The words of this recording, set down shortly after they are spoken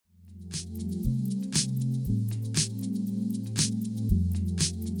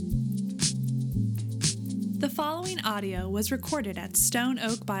The following audio was recorded at Stone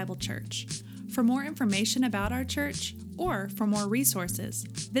Oak Bible Church. For more information about our church or for more resources,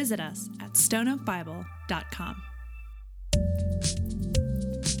 visit us at stoneoakbible.com.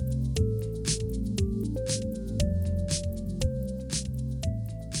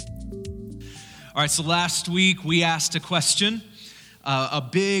 All right, so last week we asked a question, a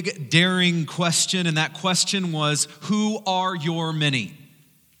big, daring question, and that question was, who are your many?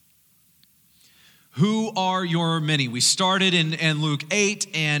 Who are your many? We started in Luke 8,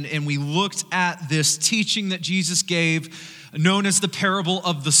 and we looked at this teaching that Jesus gave, known as the parable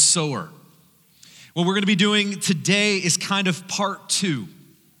of the sower. What we're going to be doing today is kind of part 2.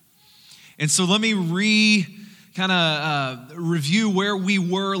 And so let me review where we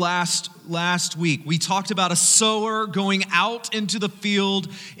were last week. We talked about a sower going out into the field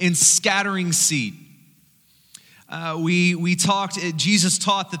and scattering seed. Jesus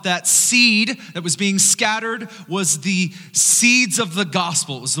taught that seed that was being scattered was the seeds of the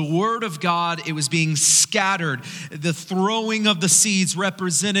gospel. It was the word of God. It was being scattered. The throwing of the seeds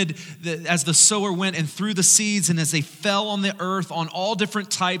represented as the sower went and threw the seeds, and as they fell on the earth on all different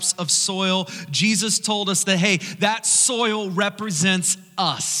types of soil, Jesus told us that, hey, that soil represents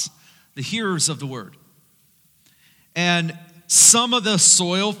us, the hearers of the word. And some of the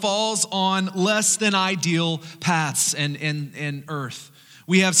soil falls on less than ideal paths and earth.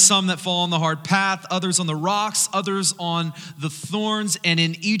 We have some that fall on the hard path, others on the rocks, others on the thorns, and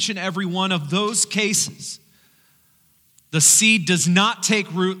in each and every one of those cases, the seed does not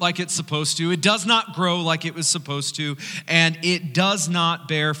take root like it's supposed to. It does not grow like it was supposed to, and it does not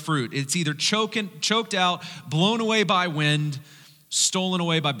bear fruit. It's either choked out, blown away by wind, stolen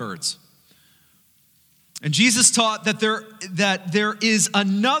away by birds. And Jesus taught that there is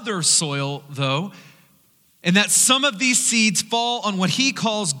another soil, though, and that some of these seeds fall on what he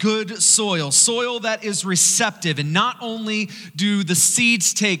calls good soil that is receptive. And not only do the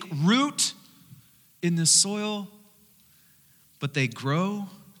seeds take root in the soil, but they grow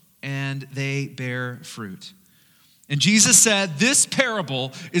and they bear fruit. And Jesus said this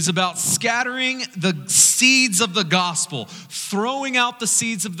parable is about scattering the seeds of the gospel, throwing out the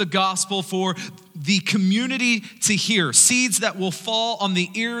seeds of the gospel for the community to hear, seeds that will fall on the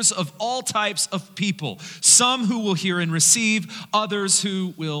ears of all types of people, some who will hear and receive, others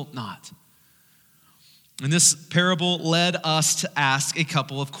who will not. And this parable led us to ask a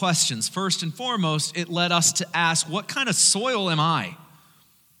couple of questions. First and foremost, it led us to ask, what kind of soil am I?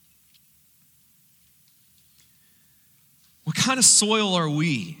 What kind of soil are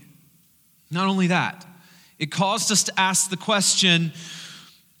we? Not only that, it caused us to ask the question,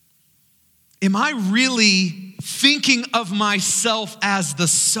 am I really thinking of myself as the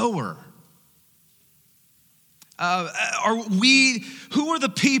sower? Who are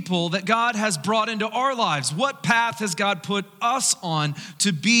the people that God has brought into our lives? What path has God put us on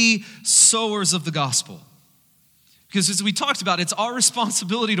to be sowers of the gospel? Because as we talked about, it's our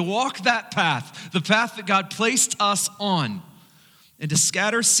responsibility to walk that path, the path that God placed us on, and to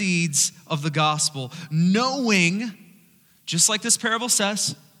scatter seeds of the gospel, knowing, just like this parable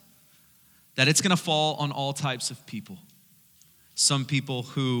says, that it's going to fall on all types of people. Some people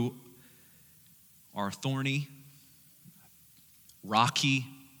who are thorny, rocky,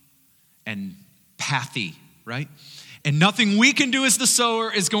 and pathy, right? And nothing we can do as the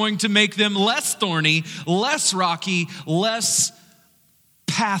sower is going to make them less thorny, less rocky, less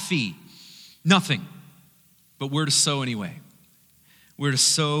pathy. Nothing. But we're to sow anyway. We're to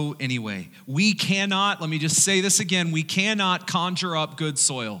sow anyway. We cannot, let me just say this again, we cannot conjure up good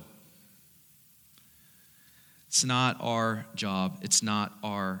soil. It's not our job. It's not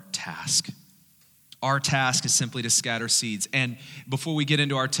our task. Our task is simply to scatter seeds. And before we get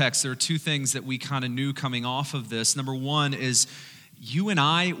into our text, there are two things that we kind of knew coming off of this. Number one is you and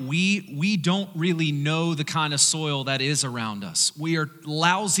I, we don't really know the kind of soil that is around us. We are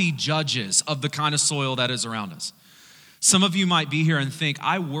lousy judges of the kind of soil that is around us. Some of you might be here and think,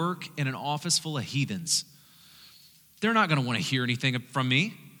 I work in an office full of heathens. They're not going to want to hear anything from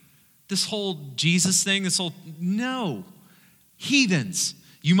me. This whole Jesus thing, no. Heathens.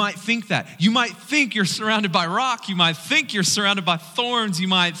 You might think that. You might think you're surrounded by rock. You might think you're surrounded by thorns. You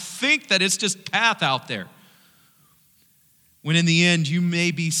might think that it's just path out there. When in the end, you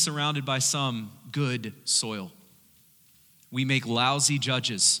may be surrounded by some good soil. We make lousy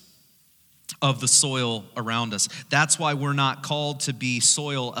judges of the soil around us. That's why we're not called to be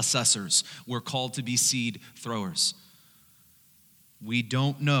soil assessors. We're called to be seed throwers. We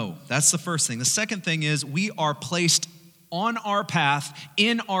don't know. That's the first thing. The second thing is we are placed on our path,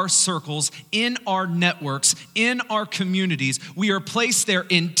 in our circles, in our networks, in our communities. We are placed there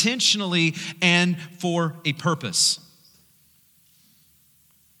intentionally and for a purpose.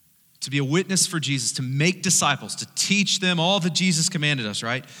 To be a witness for Jesus, to make disciples, to teach them all that Jesus commanded us,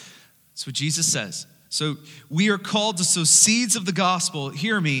 right? That's what Jesus says. So we are called to sow seeds of the gospel.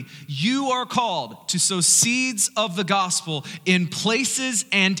 Hear me. You are called to sow seeds of the gospel in places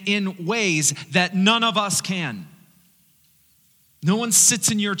and in ways that none of us can. No one sits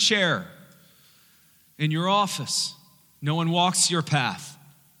in your chair, in your office. No one walks your path.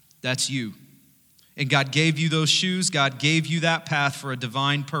 That's you. And God gave you those shoes. God gave you that path for a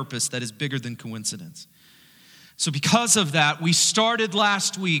divine purpose that is bigger than coincidence. So because of that, we started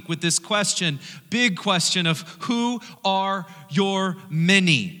last week with this question, big question of who are your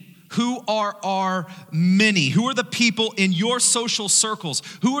many? Who are our many? Who are the people in your social circles?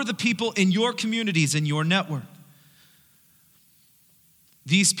 Who are the people in your communities, in your network?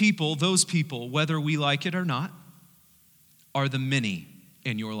 These people, those people, whether we like it or not, are the many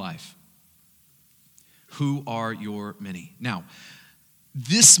in your life. Who are your many? Now,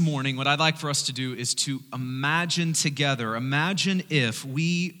 this morning, what I'd like for us to do is to imagine together, imagine if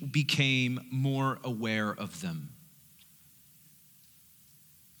we became more aware of them.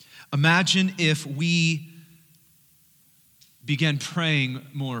 Imagine if we began praying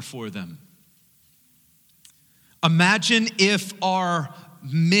more for them. Imagine if our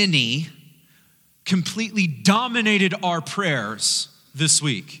many completely dominated our prayers this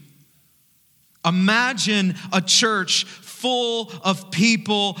week. Imagine a church full of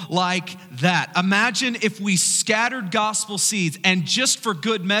people like that. Imagine if we scattered gospel seeds, and just for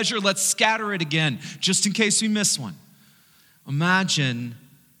good measure, let's scatter it again, just in case we miss one. Imagine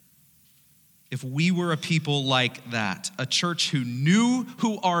if we were a people like that, a church who knew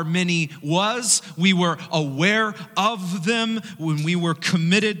who our many was, we were aware of them when we were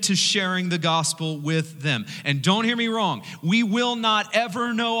committed to sharing the gospel with them. And don't hear me wrong, we will not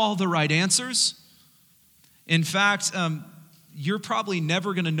ever know all the right answers. In fact, you're probably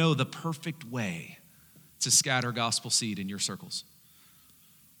never going to know the perfect way to scatter gospel seed in your circles.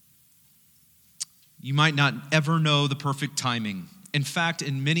 You might not ever know the perfect timing. In fact,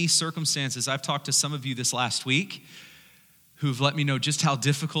 in many circumstances, I've talked to some of you this last week who've let me know just how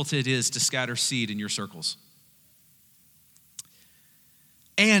difficult it is to scatter seed in your circles.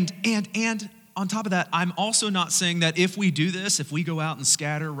 And on top of that, I'm also not saying that if we do this, if we go out and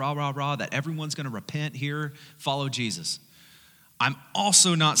scatter, that everyone's going to repent here, follow Jesus. I'm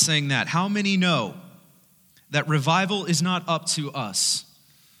also not saying that. How many know that revival is not up to us?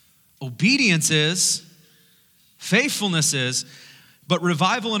 Obedience is, faithfulness is, but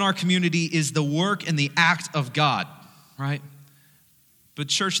revival in our community is the work and the act of God, right? But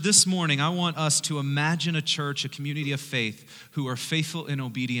church, this morning, I want us to imagine a church, a community of faith, who are faithful and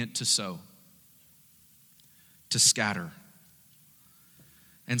obedient to sow, to scatter.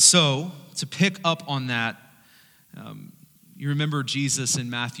 And so, to pick up on that, you remember Jesus in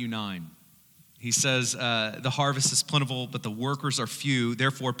Matthew 9. He says, the harvest is plentiful, but the workers are few.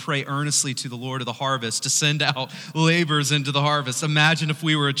 Therefore, pray earnestly to the Lord of the harvest to send out laborers into the harvest. Imagine if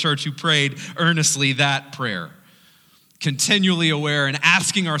we were a church who prayed earnestly that prayer, continually aware and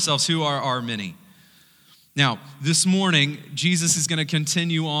asking ourselves, who are our many? Now, this morning, Jesus is going to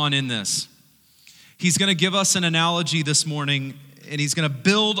continue on in this. He's going to give us an analogy this morning, and he's going to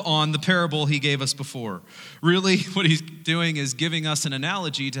build on the parable he gave us before. Really, what he's doing is giving us an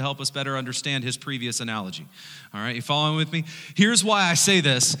analogy to help us better understand his previous analogy. All right, you following with me? Here's why I say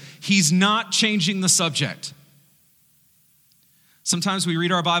this. He's not changing the subject. Sometimes we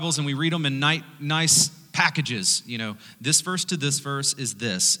read our Bibles and we read them in nice packages. You know, this verse to this verse is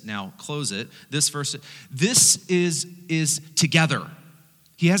this. Now, close it. This verse, this is together.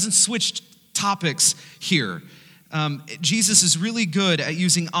 He hasn't switched topics here. Jesus is really good at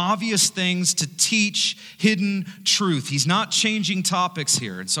using obvious things to teach hidden truth. He's not changing topics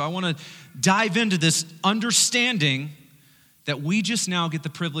here. And so I want to dive into this understanding that we just now get the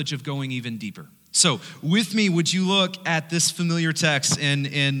privilege of going even deeper. So with me, would you look at this familiar text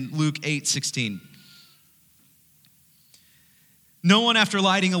in Luke 8:16? No one, after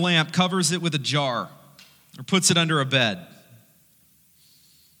lighting a lamp, covers it with a jar or puts it under a bed,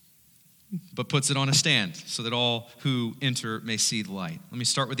 but puts it on a stand so that all who enter may see the light. Let me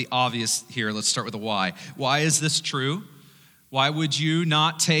start with the obvious here. Let's start with the why. Why is this true? Why would you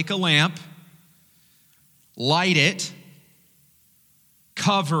not take a lamp, light it,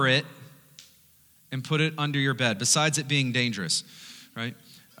 cover it, and put it under your bed, besides it being dangerous, right?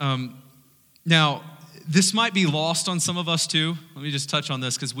 Now, this might be lost on some of us too. Let me just touch on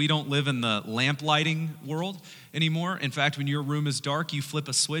this because we don't live in the lamp lighting world anymore. In fact, when your room is dark, you flip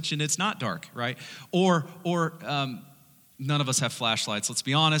a switch and it's not dark, right? Or none of us have flashlights. Let's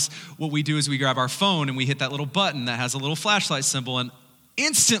be honest. What we do is we grab our phone and we hit that little button that has a little flashlight symbol, and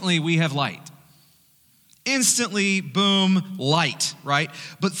instantly we have light. Instantly, boom, light, right?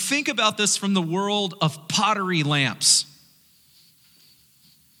 But think about this from the world of pottery lamps.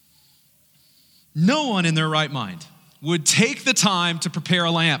 No one in their right mind would take the time to prepare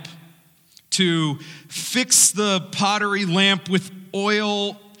a lamp, to fix the pottery lamp with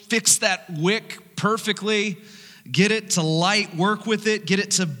oil, fix that wick perfectly, get it to light, work with it, get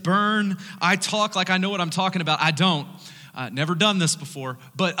it to burn. I talk like I know what I'm talking about. I don't. Never done this before,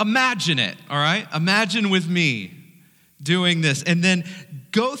 but imagine it, all right? Imagine with me doing this and then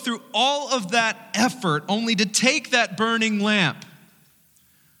go through all of that effort only to take that burning lamp,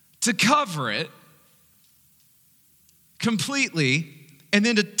 to cover it completely, and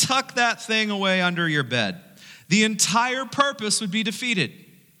then to tuck that thing away under your bed. The entire purpose would be defeated.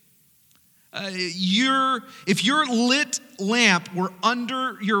 If your lit lamp were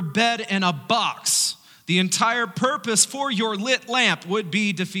under your bed in a box, the entire purpose for your lit lamp would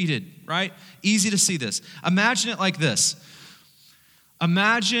be defeated, right? Easy to see this. Imagine it like this.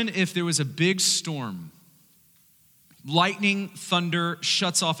 Imagine if there was a big storm. Lightning, thunder,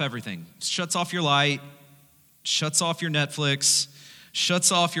 shuts off everything. Shuts off your light, shuts off your Netflix,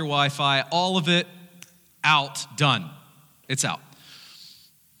 shuts off your Wi-Fi, all of it out, done. It's out.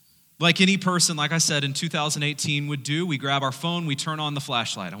 Like any person, like I said, in 2018 would do, we grab our phone, we turn on the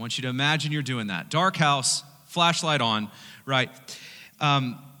flashlight. I want you to imagine you're doing that. Dark house, flashlight on, right?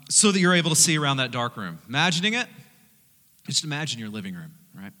 So that you're able to see around that dark room. Imagining it, just imagine your living room,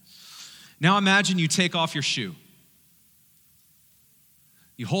 right? Now imagine you take off your shoe.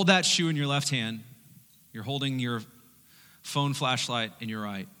 You hold that shoe in your left hand. You're holding your phone flashlight in your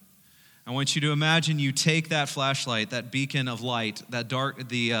right. I want you to imagine you take that flashlight, that beacon of light,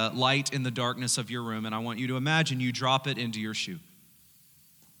 the light in the darkness of your room, and I want you to imagine you drop it into your shoe.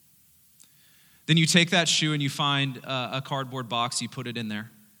 Then you take that shoe and you find a cardboard box, you put it in there.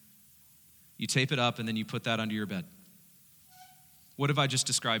 You tape it up, and then you put that under your bed. What have I just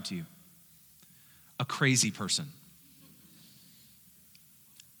described to you? A crazy person.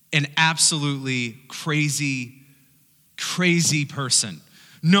 An absolutely crazy person.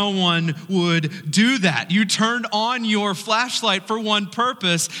 No one would do that. You turned on your flashlight for one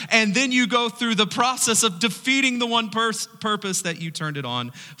purpose, and then you go through the process of defeating the one purpose that you turned it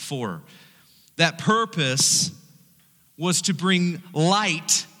on for. That purpose was to bring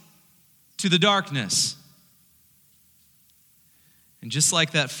light to the darkness. And just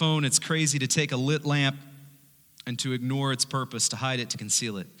like that phone, it's crazy to take a lit lamp and to ignore its purpose, to hide it, to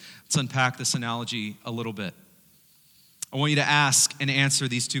conceal it. Let's unpack this analogy a little bit. I want you to ask and answer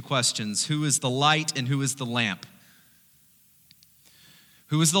these two questions. Who is the light and who is the lamp?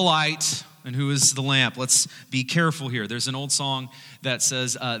 Who is the light and who is the lamp? Let's be careful here. There's an old song that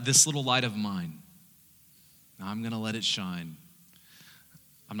says, this little light of mine, I'm going to let it shine.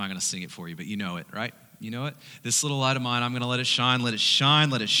 I'm not going to sing it for you, but you know it, right? You know it? This little light of mine, I'm going to let it shine, let it shine,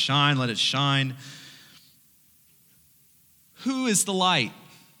 let it shine, let it shine. Who is the light?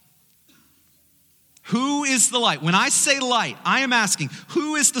 Who is the light? When I say light, I am asking,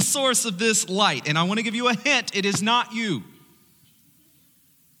 who is the source of this light? And I want to give you a hint, it is not you.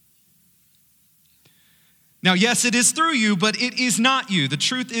 Now, yes, it is through you, but it is not you. The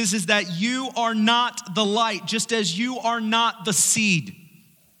truth is that you are not the light, just as you are not the seed.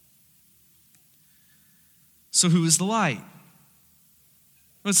 So who is the light?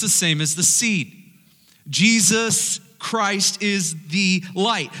 Well, it's the same as the seed. Jesus Christ is the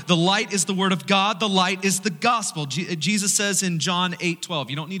light. The light is the word of God. The light is the gospel. Jesus says in John 8:12,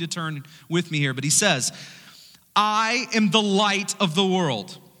 you don't need to turn with me here, but he says, I am the light of the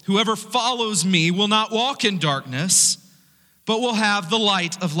world. Whoever follows me will not walk in darkness, but will have the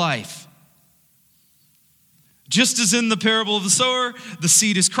light of life. Just as in the parable of the sower, the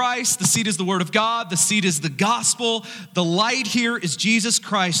seed is Christ, the seed is the word of God, the seed is the gospel. The light here is Jesus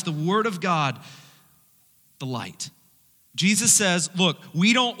Christ, the word of God, the light. Jesus says, look,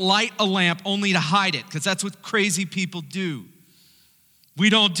 we don't light a lamp only to hide it, because that's what crazy people do. We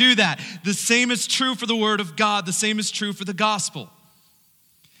don't do that. The same is true for the word of God. The same is true for the gospel.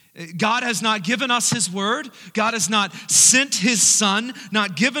 God has not given us his word. God has not sent his son,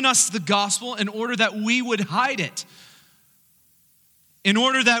 not given us the gospel in order that we would hide it, in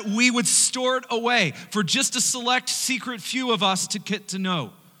order that we would store it away for just a select secret few of us to get to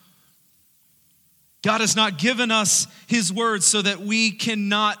know. God has not given us his word so that we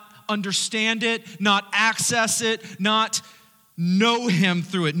cannot understand it, not access it, not know him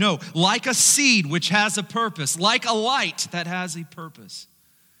through it. No, like a seed which has a purpose, like a light that has a purpose.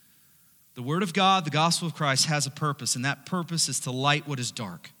 The Word of God, the gospel of Christ, has a purpose, and that purpose is to light what is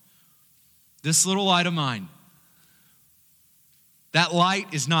dark. This little light of mine, that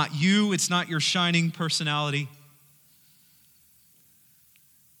light is not you, it's not your shining personality.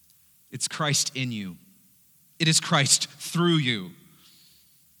 It's Christ in you. It is Christ through you.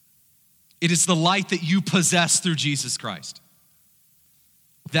 It is the light that you possess through Jesus Christ.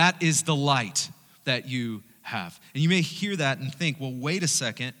 That is the light that you have. And you may hear that and think, well, wait a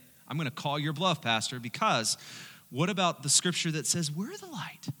second. I'm going to call your bluff, Pastor, because what about the scripture that says we're the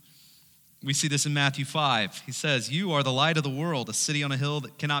light? We see this in Matthew 5. He says, you are the light of the world, a city on a hill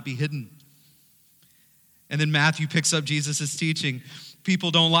that cannot be hidden. And then Matthew picks up Jesus' teaching.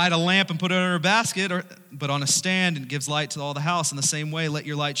 People don't light a lamp and put it under a basket, but on a stand, and gives light to all the house. In the same way, let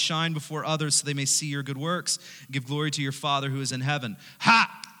your light shine before others so they may see your good works and give glory to your Father who is in heaven.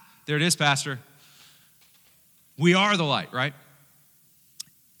 Ha! There it is, Pastor. We are the light, right?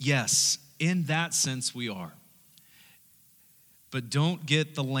 Yes, in that sense we are. But don't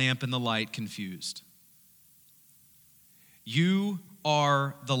get the lamp and the light confused. You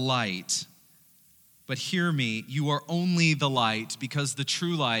are the light. But hear me, you are only the light because the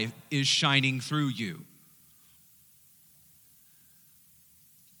true light is shining through you.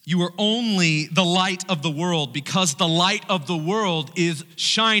 You are only the light of the world because the light of the world is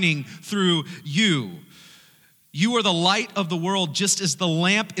shining through you. You are the light of the world just as the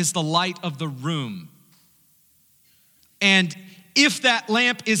lamp is the light of the room. And if that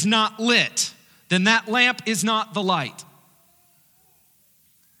lamp is not lit, then that lamp is not the light.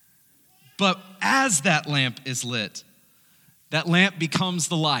 But as that lamp is lit, that lamp becomes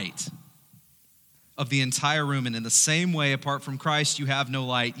the light of the entire room. And in the same way, apart from Christ, you have no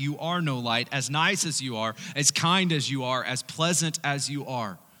light. You are no light. As nice as you are, as kind as you are, as pleasant as you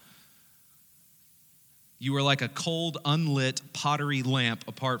are, you are like a cold, unlit pottery lamp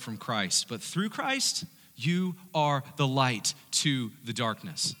apart from Christ. But through Christ, you are the light to the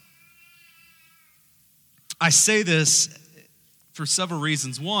darkness. I say this for several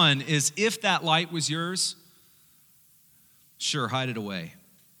reasons. One is if that light was yours, sure, hide it away.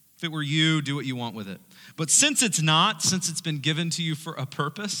 If it were you, do what you want with it. But since it's not, since it's been given to you for a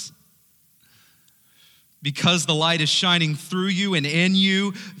purpose, because the light is shining through you and in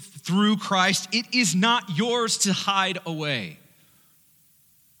you through Christ, it is not yours to hide away.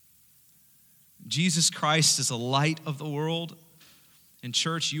 Jesus Christ is a light of the world, and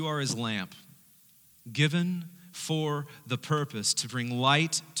church, you are his lamp, given for the purpose to bring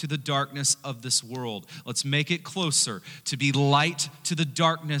light to the darkness of this world. Let's make it closer to be light to the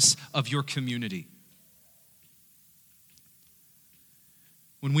darkness of your community.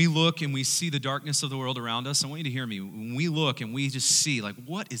 When we look and we see the darkness of the world around us, I want you to hear me. When we look and we just see, like,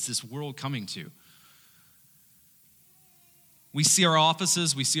 what is this world coming to? We see our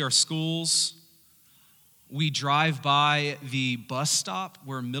offices, we see our schools. We drive by the bus stop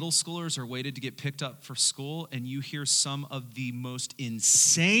where middle schoolers are waited to get picked up for school, and you hear some of the most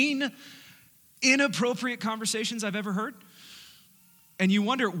insane, inappropriate conversations I've ever heard. And you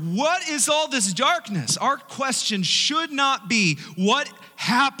wonder, what is all this darkness? Our question should not be, what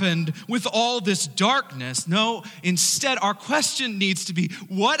happened with all this darkness? No, instead, our question needs to be,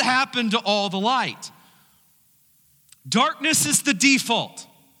 what happened to all the light? Darkness is the default.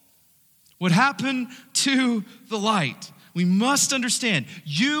 What happened to the light? We must understand,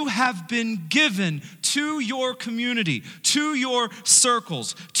 you have been given to your community, to your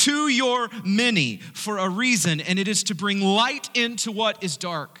circles, to your many for a reason, and it is to bring light into what is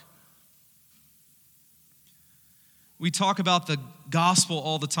dark. We talk about the gospel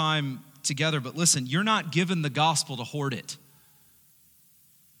all the time together, but listen, you're not given the gospel to hoard it.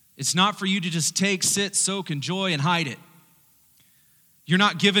 It's not for you to just take, sit, soak, enjoy, and hide it. You're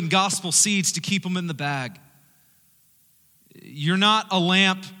not given gospel seeds to keep them in the bag. You're not a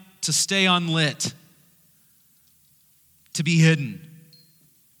lamp to stay unlit, to be hidden.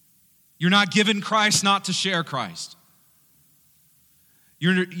 You're not given Christ not to share Christ.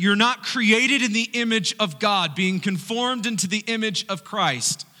 You're not created in the image of God, being conformed into the image of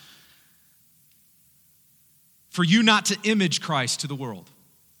Christ, for you not to image Christ to the world.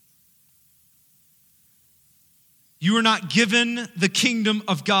 You are not given the kingdom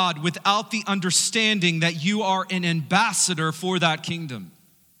of God without the understanding that you are an ambassador for that kingdom.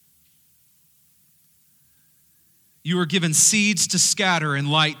 You are given seeds to scatter and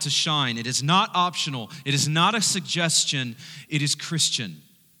light to shine. It is not optional. It is not a suggestion. It is Christian.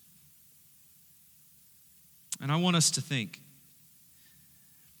 And I want us to think,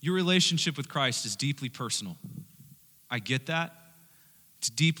 Your relationship with Christ is deeply personal. I get that. It's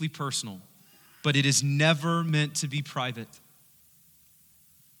deeply personal. But it is never meant to be private.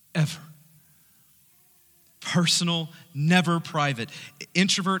 Ever. Personal, never private.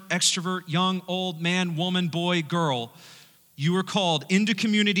 Introvert, extrovert, young, old, man, woman, boy, girl. You are called into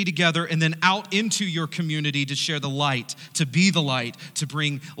community together and then out into your community to share the light, to be the light, to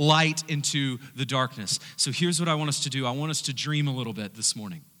bring light into the darkness. So here's what I want us to do. I want us to dream a little bit this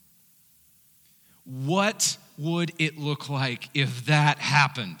morning. What would it look like if that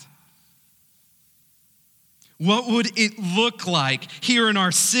happened? What would it look like here in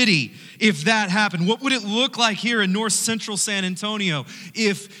our city if that happened? What would it look like here in North Central San Antonio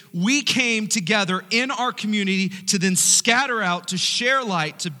if we came together in our community to then scatter out, to share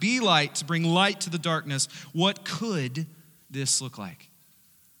light, to be light, to bring light to the darkness? What could this look like?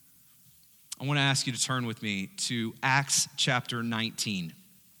 I want to ask you to turn with me to Acts chapter 19.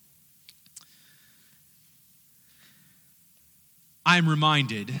 I'm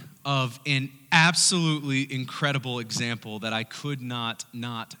reminded of an absolutely incredible example that I could not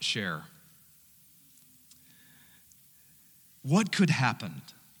share. What could happen?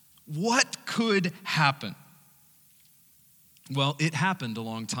 What could happen? Well, it happened a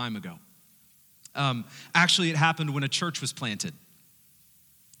long time ago. Actually, it happened when a church was planted.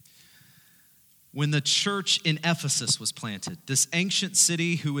 When the church in Ephesus was planted, this ancient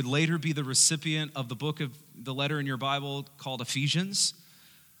city who would later be the recipient of the letter in your Bible called Ephesians.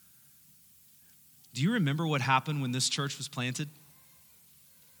 Do you remember what happened when this church was planted?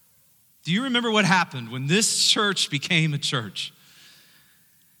 Do you remember what happened when this church became a church?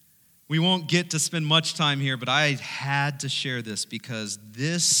 We won't get to spend much time here, but I had to share this because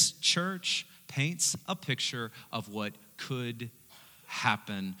this church paints a picture of what could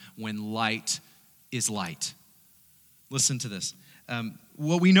happen when light is light. Listen to this.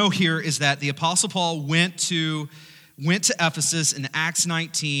 What we know here is that the Apostle Paul went to Ephesus in Acts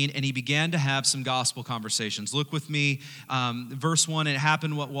 19, and he began to have some gospel conversations. Look with me, verse 1, it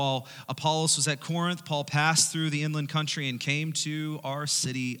happened while Apollos was at Corinth. Paul passed through the inland country and came to our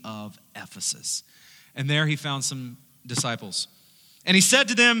city of Ephesus. And there he found some disciples. And he said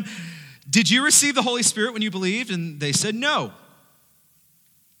to them, "Did you receive the Holy Spirit when you believed?" And they said, "No.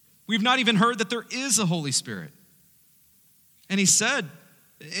 We've not even heard that there is a Holy Spirit." And he said,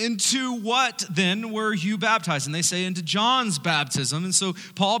 "Into what then were you baptized?" And they say, "Into John's baptism." And so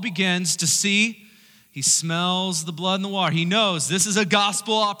Paul begins to see, he smells the blood in the water. He knows this is a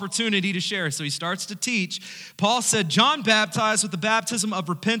gospel opportunity to share. So he starts to teach. Paul said, "John baptized with the baptism of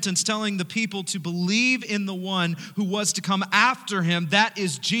repentance, telling the people to believe in the one who was to come after him, that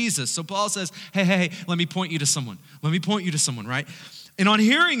is Jesus." So Paul says, hey, let me point you to someone. Let me point you to someone, right? And on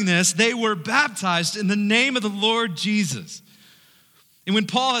hearing this, they were baptized in the name of the Lord Jesus. And when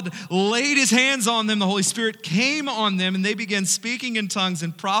Paul had laid his hands on them, the Holy Spirit came on them, and they began speaking in tongues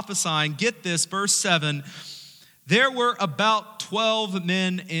and prophesying. Get this, verse 7, there were about 12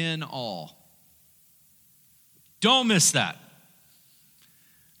 men in all. Don't miss that.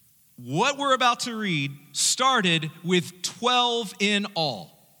 What we're about to read started with 12 in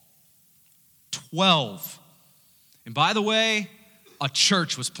all. 12. And by the way, a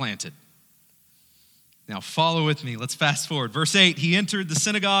church was planted. Now follow with me. Let's fast forward. Verse 8, he entered the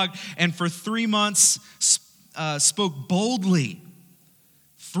synagogue and for 3 months spoke boldly.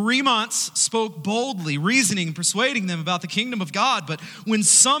 3 months spoke boldly, reasoning and persuading them about the kingdom of God. But when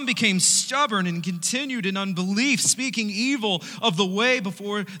some became stubborn and continued in unbelief, speaking evil of the way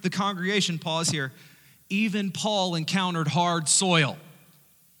before the congregation, pause here, even Paul encountered hard soil.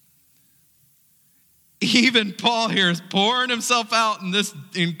 Even Paul here is pouring himself out in this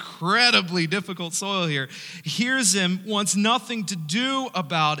incredibly difficult soil here. Hears him, wants nothing to do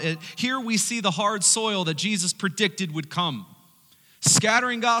about it. Here we see the hard soil that Jesus predicted would come.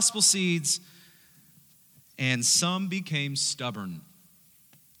 Scattering gospel seeds, and some became stubborn.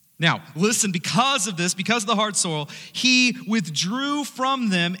 Now, listen, because of this, because of the hard soil, he withdrew from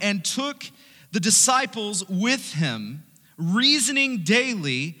them and took the disciples with him, reasoning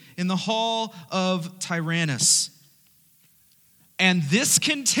daily in the hall of Tyrannus. And this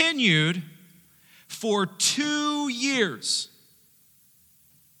continued for 2 years.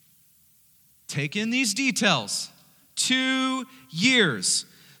 Take in these details. 2 years.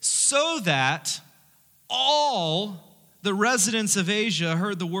 So that all the residents of Asia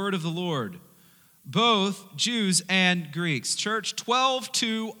heard the word of the Lord, both Jews and Greeks. Church, 12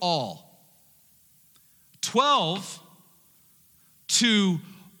 to all. 12 to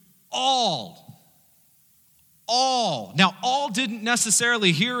all. All. Now, all didn't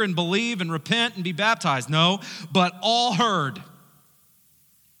necessarily hear and believe and repent and be baptized. No, but all heard.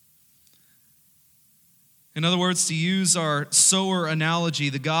 In other words, to use our sower analogy,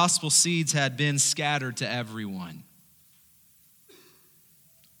 the gospel seeds had been scattered to everyone.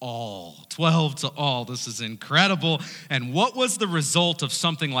 All, 12 to all. This is incredible. And what was the result of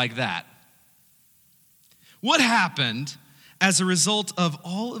something like that? What happened as a result of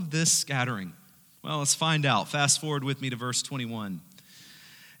all of this scattering? Well, let's find out. Fast forward with me to verse 21.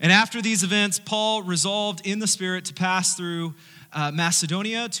 And after these events, Paul resolved in the Spirit to pass through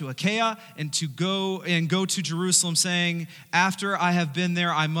Macedonia to Achaia and to go to Jerusalem, saying, after I have been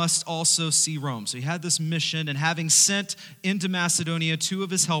there, I must also see Rome. So he had this mission, and having sent into Macedonia 2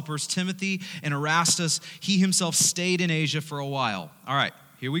 of his helpers, Timothy and Erastus, he himself stayed in Asia for a while. All right,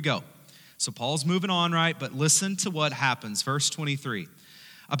 here we go. So Paul's moving on, right? But listen to what happens. Verse 23.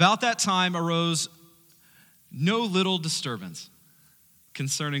 About that time arose no little disturbance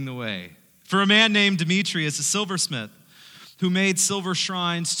concerning the way. For a man named Demetrius, a silversmith, who made silver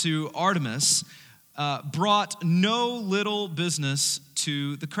shrines to Artemis, brought no little business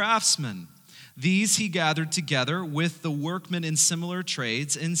to the craftsmen. These he gathered together with the workmen in similar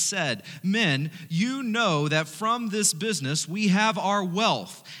trades and said, men, you know that from this business we have our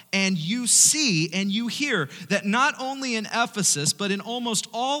wealth, and you see and you hear that not only in Ephesus, but in almost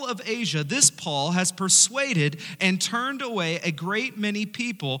all of Asia, this Paul has persuaded and turned away a great many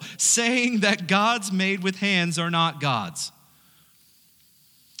people, saying that gods made with hands are not gods.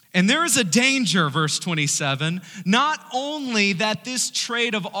 And there is a danger, verse 27, not only that this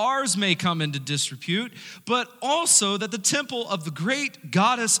trade of ours may come into disrepute, but also that the temple of the great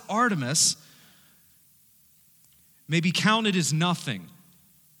goddess Artemis may be counted as nothing,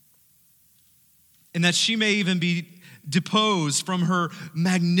 and that she may even be deposed from her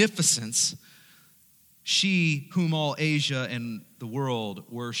magnificence, she whom all Asia and the world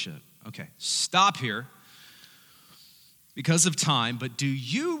worship. Okay, stop here because of time, but do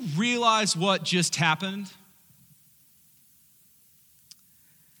you realize what just happened?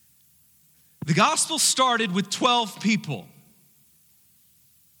 The gospel started with 12 people.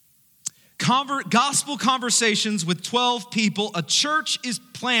 Gospel conversations with 12 people. A church is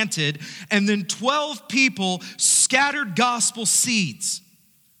planted, and then 12 people scattered gospel seeds.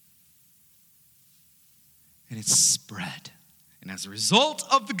 And it's spread. And as a result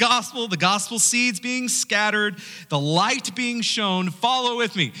of the gospel seeds being scattered, the light being shown, follow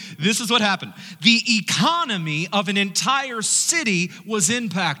with me. This is what happened. The economy of an entire city was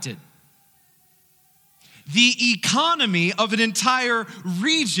impacted. The economy of an entire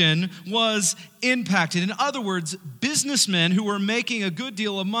region was impacted. In other words, businessmen who were making a good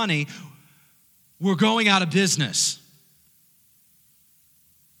deal of money were going out of business.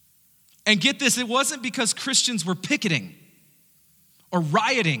 And get this, it wasn't because Christians were picketing or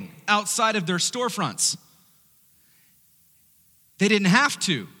rioting outside of their storefronts. They didn't have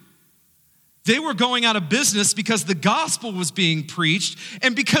to. They were going out of business because the gospel was being preached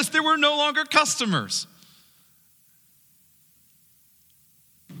and because there were no longer customers.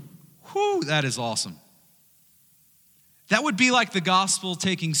 Whew, that is awesome. That would be like the gospel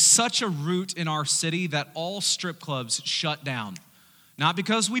taking such a root in our city that all strip clubs shut down. Not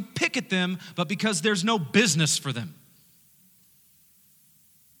because we picket them, but because there's no business for them.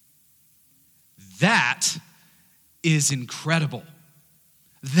 That is incredible.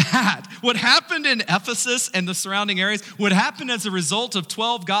 What happened in Ephesus and the surrounding areas, what happened as a result of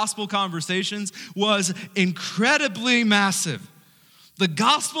 12 gospel conversations was incredibly massive. The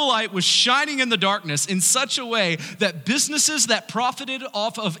gospel light was shining in the darkness in such a way that businesses that profited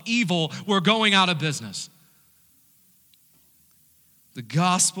off of evil were going out of business. The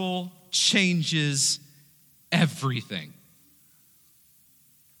gospel changes everything.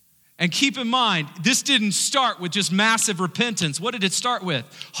 And keep in mind, this didn't start with just massive repentance. What did it start with?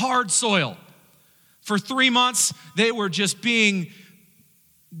 Hard soil. For 3 months, they were just seeing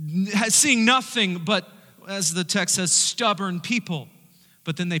nothing but, as the text says, stubborn people.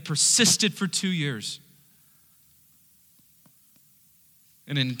 But then they persisted for 2 years.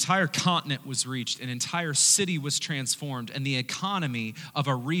 An entire continent was reached, an entire city was transformed, and the economy of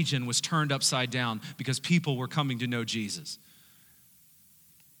a region was turned upside down because people were coming to know Jesus.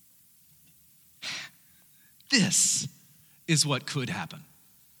 This is what could happen.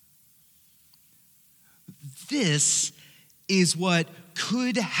 This is what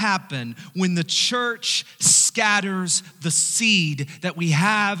could happen when the church scatters the seed that we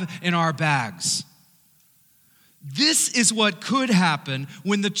have in our bags. This is what could happen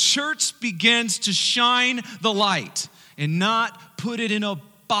when the church begins to shine the light and not put it in a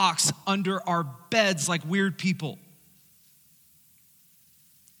box under our beds like weird people.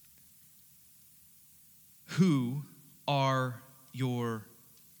 Who are your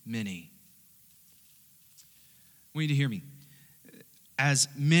many? I want you to hear me. As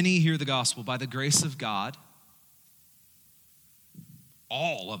many hear the gospel by the grace of God,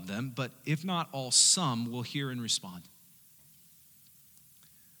 all of them, but if not all, some will hear and respond.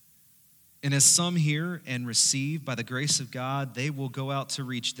 And as some hear and receive by the grace of God, they will go out to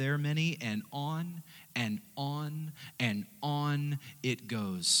reach their many, and on and on and on it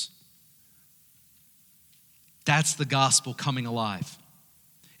goes. That's the gospel coming alive.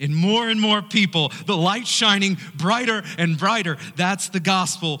 In more and more people, the light shining brighter and brighter. That's the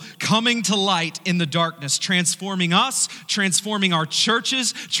gospel coming to light in the darkness, transforming us, transforming our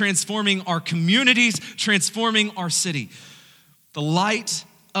churches, transforming our communities, transforming our city. The light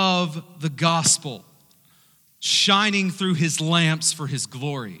of the gospel shining through his lamps for his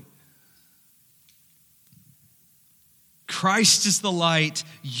glory. Christ is the light,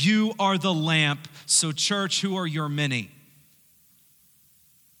 you are the lamp. So church, who are your many?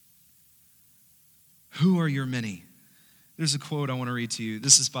 Who are your many? There's a quote I want to read to you.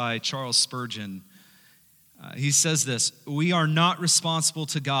 This is by Charles Spurgeon. He says this: "We are not responsible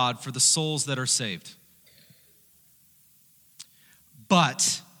to God for the souls that are saved,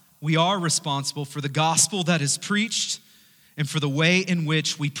 but we are responsible for the gospel that is preached and for the way in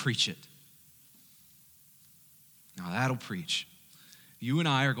which we preach it." Now that'll preach. You and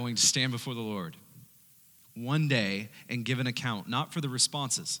I are going to stand before the Lord one day and give an account, not for the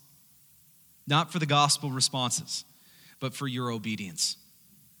responses, not for the gospel responses, but for your obedience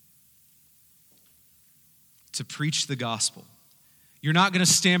to preach the gospel. You're not going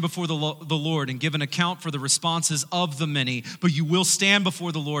to stand before the Lord and give an account for the responses of the many, but you will stand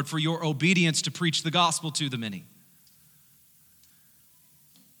before the Lord for your obedience to preach the gospel to the many.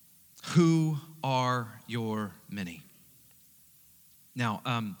 Who are your many? Now,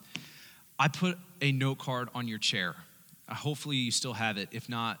 I put a note card on your chair. Hopefully you still have it. If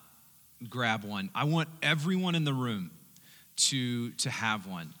not, grab one. I want everyone in the room to have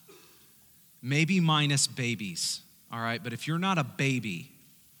one. Maybe minus babies, all right? But if you're not a baby,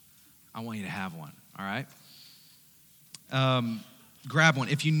 I want you to have one, all right? Grab one.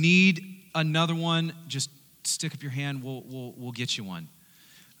 If you need another one, just stick up your hand. We'll get you one.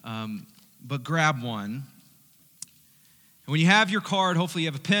 But grab one. And when you have your card, hopefully you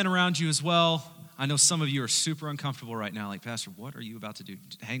have a pen around you as well. I know some of you are super uncomfortable right now, like, Pastor, what are you about to do?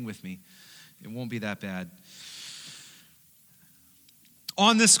 Hang with me. It won't be that bad.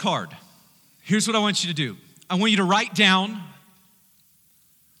 On this card, here's what I want you to do. I want you to write down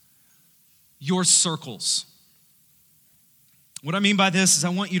your circles. What I mean by this is I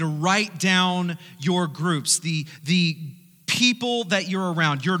want you to write down your groups, the people that you're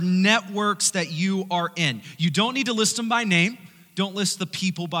around, your networks that you are in. You don't need to list them by name. Don't list the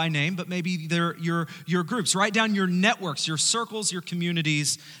people by name, but maybe they're your groups. Write down your networks, your circles, your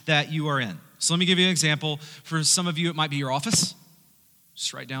communities that you are in. So let me give you an example. For some of you, it might be your office.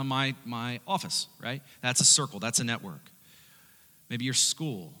 Just write down my office, right? That's a circle. That's a network. Maybe your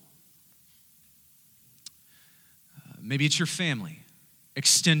school. Maybe it's your family,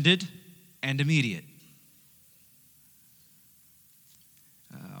 extended and immediate.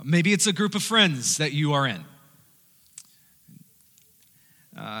 Maybe it's a group of friends that you are in.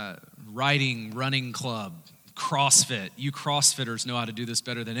 Riding, running club, CrossFit. You CrossFitters know how to do this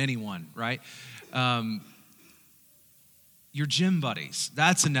better than anyone, right? Your gym buddies,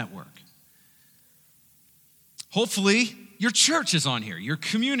 that's a network. Hopefully, your church is on here, your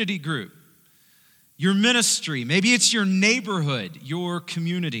community group, your ministry. Maybe it's your neighborhood, your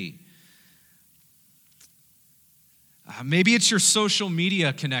community. Maybe it's your social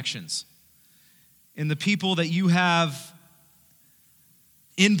media connections and the people that you have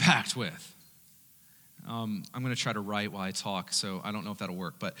impact with. I'm going to try to write while I talk, so I don't know if that'll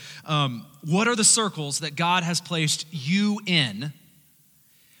work. But what are the circles that God has placed you in?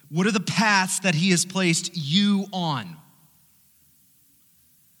 What are the paths that he has placed you on?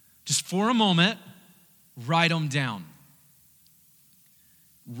 Just for a moment, write them down.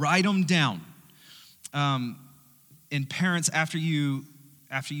 Write them down. And parents, after you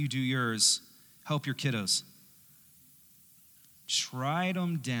do yours, help your kiddos. Just write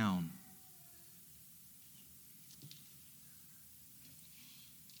them down.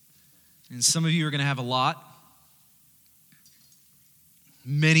 And some of you are going to have a lot.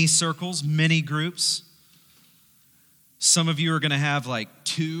 Many circles, many groups. Some of you are going to have like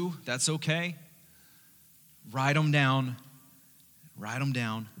 2. That's okay. Write them down. Write them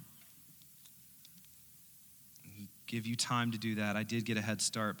down. Give you time to do that. I did get a head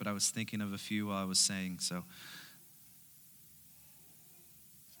start, but I was thinking of a few while I was saying, so.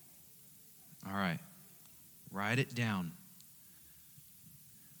 All right. Write it down.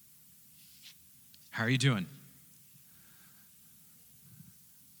 How are you doing?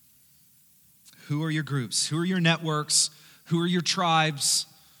 Who are your groups? Who are your networks? Who are your tribes?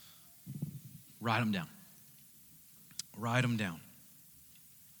 Write them down. Write them down.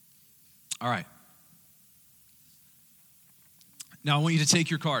 All right. Now I want you to take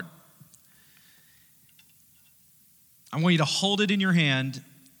your card. I want you to hold it in your hand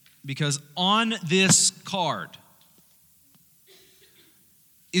because on this card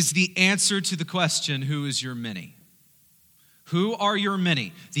is the answer to the question, who is your many? Who are your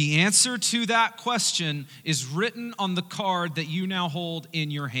many? The answer to that question is written on the card that you now hold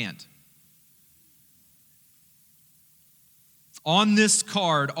in your hand. On this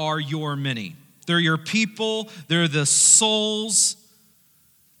card are your many. They're your people. They're the souls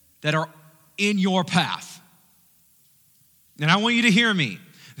that are in your path. And I want you to hear me.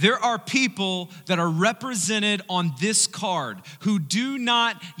 There are people that are represented on this card who do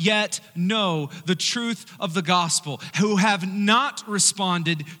not yet know the truth of the gospel, who have not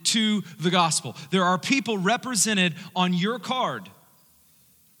responded to the gospel. There are people represented on your card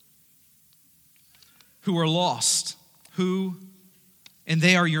who are lost, and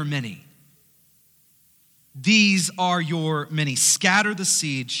they are your many. These are your many. Scatter the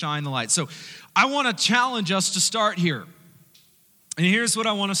seed, shine the light. So I want to challenge us to start here. And here's what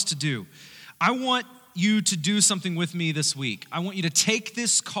I want us to do. I want you to do something with me this week. I want you to take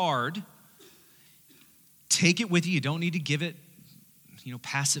this card, take it with you. You don't need to give it,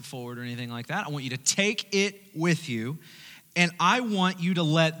 pass it forward or anything like that. I want you to take it with you. And I want you to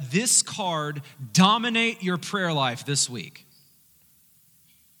let this card dominate your prayer life this week.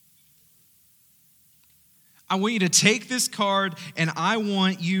 I want you to take this card and I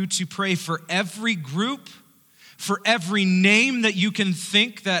want you to pray for every group, for every name that you can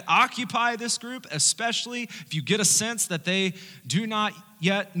think that occupy this group, especially if you get a sense that they do not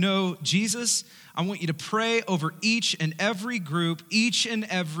yet know Jesus. I want you to pray over each and every group, each and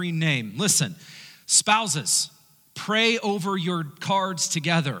every name. Listen, spouses, pray over your cards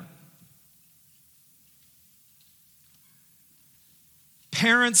together.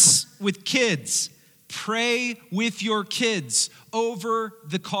 Parents with kids, pray with your kids over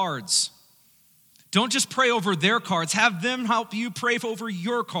the cards. Don't just pray over their cards. Have them help you pray over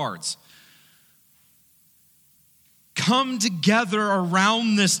your cards. Come together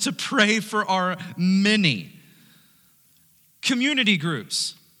around this to pray for our many. Community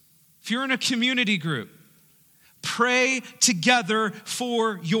groups. If you're in a community group, pray together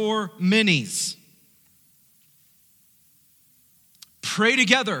for your minis. Pray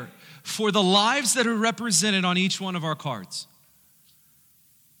together for the lives that are represented on each one of our cards.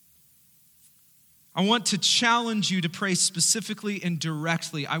 I want to challenge you to pray specifically and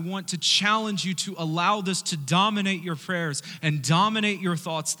directly. I want to challenge you to allow this to dominate your prayers and dominate your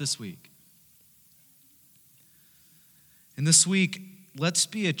thoughts this week. And this week, let's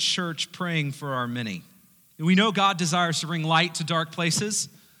be a church praying for our many. We know God desires to bring light to dark places.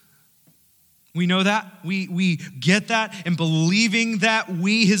 We know that. We get that. And believing that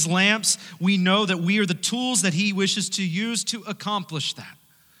we, his lamps, we know that we are the tools that he wishes to use to accomplish that.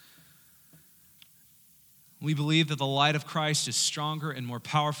 We believe that the light of Christ is stronger and more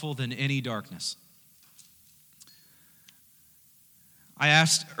powerful than any darkness. I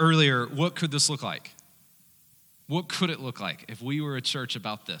asked earlier, what could this look like? What could it look like if we were a church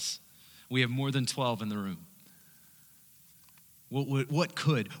about this? We have more than 12 in the room. What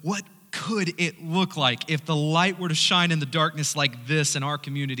could it look like if the light were to shine in the darkness like this in our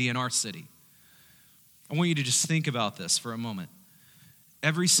community, in our city? I want you to just think about this for a moment.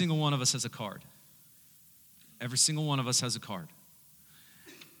 Every single one of us has a card. Every single one of us has a card.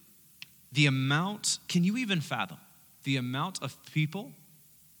 The amount, can you even fathom the amount of people,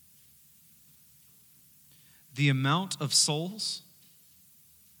 the amount of souls,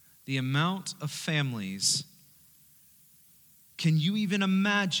 the amount of families? Can you even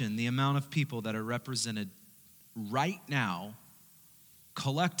imagine the amount of people that are represented right now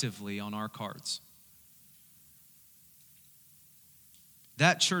collectively on our cards?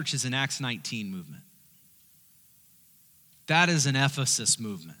 That church is an Acts 19 movement. That is an Ephesus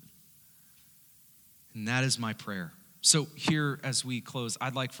movement. And that is my prayer. So here, as we close,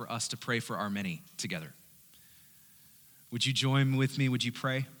 I'd like for us to pray for our many together. Would you join with me? Would you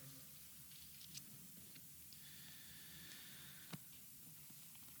pray?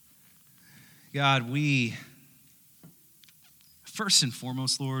 God, we, first and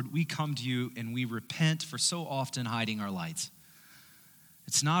foremost, Lord, we come to you and we repent for so often hiding our lights.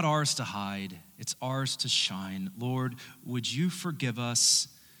 It's not ours to hide, it's ours to shine. Lord, would you forgive us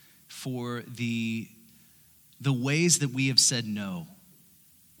for the ways that we have said no?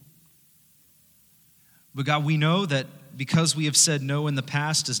 But God, we know that because we have said no in the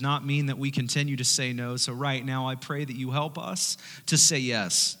past does not mean that we continue to say no. So right now I pray that you help us to say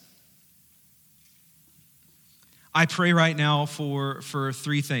yes. I pray right now for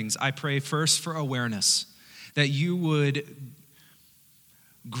three things. I pray first for awareness, that you would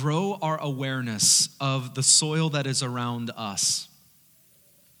grow our awareness of the soil that is around us.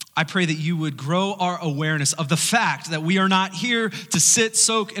 I pray that you would grow our awareness of the fact that we are not here to sit,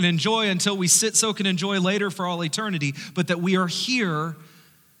 soak, and enjoy until we sit, soak, and enjoy later for all eternity, but that we are here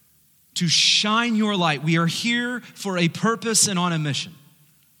to shine your light. We are here for a purpose and on a mission.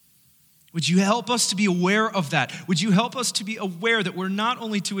 Would you help us to be aware of that? Would you help us to be aware that we're not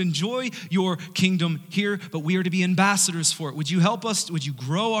only to enjoy your kingdom here, but we are to be ambassadors for it? Would you help us? Would you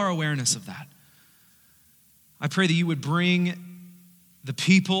grow our awareness of that? I pray that you would bring the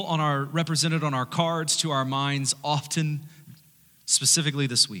people represented on our cards to our minds often, specifically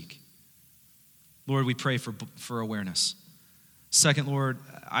this week. Lord, we pray for awareness. Second, Lord,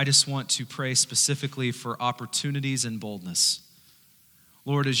 I just want to pray specifically for opportunities and boldness.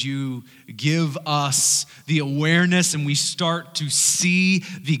 Lord, as you give us the awareness and we start to see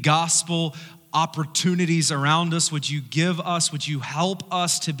the gospel opportunities around us, would you help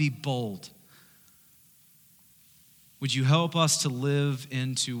us to be bold? Would you help us to live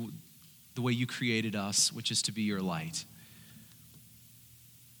into the way you created us, which is to be your light?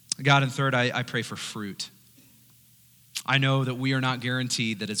 God, and third, I pray for fruit. I know that we are not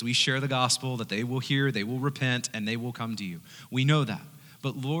guaranteed that as we share the gospel, that they will hear, they will repent, and they will come to you. We know that.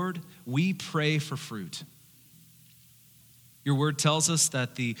 But Lord, we pray for fruit. Your word tells us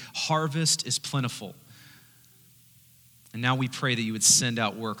that the harvest is plentiful. And now we pray that you would send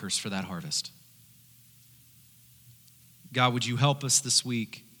out workers for that harvest. God, would you help us this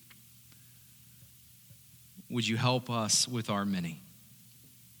week? Would you help us with our many?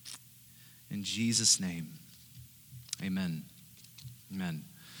 In Jesus' name, amen. Amen.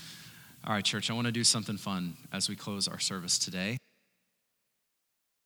 All right, church, I want to do something fun as we close our service today.